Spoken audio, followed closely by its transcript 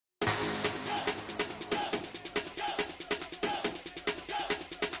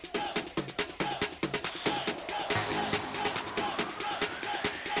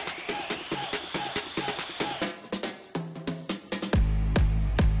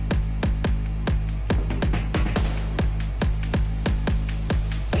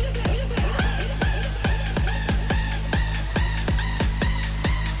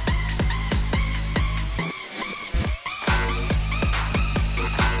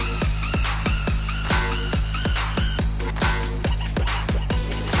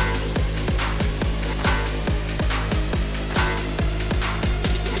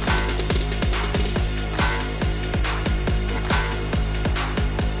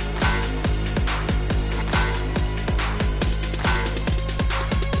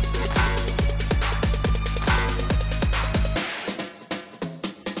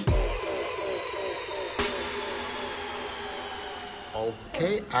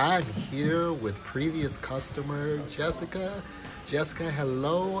I'm here with previous customer Jessica. Jessica,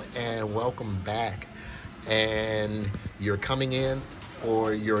 hello and welcome back. And you're coming in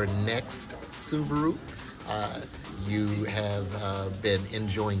for your next Subaru. You have been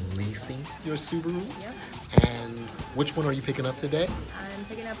enjoying leasing your Subarus. Yep. And which one are you picking up today? I'm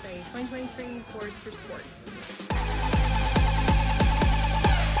picking up a 2023 Ford Sports.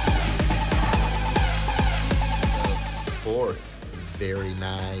 Sport, very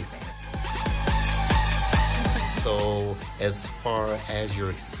nice. So, as far as your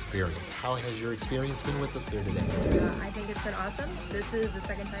experience, how has your experience been with us here today? I think it's been awesome. This is the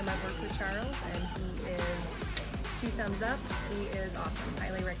second time I've worked with Charles, and he is 2 thumbs up. He is awesome.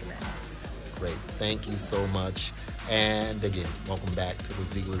 Highly recommend. Great, thank you so much. And again, welcome back to the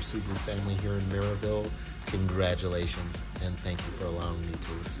Ziegler Subaru family here in Maryville. Congratulations, and thank you for allowing me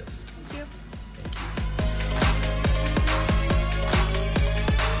to assist. Thank you.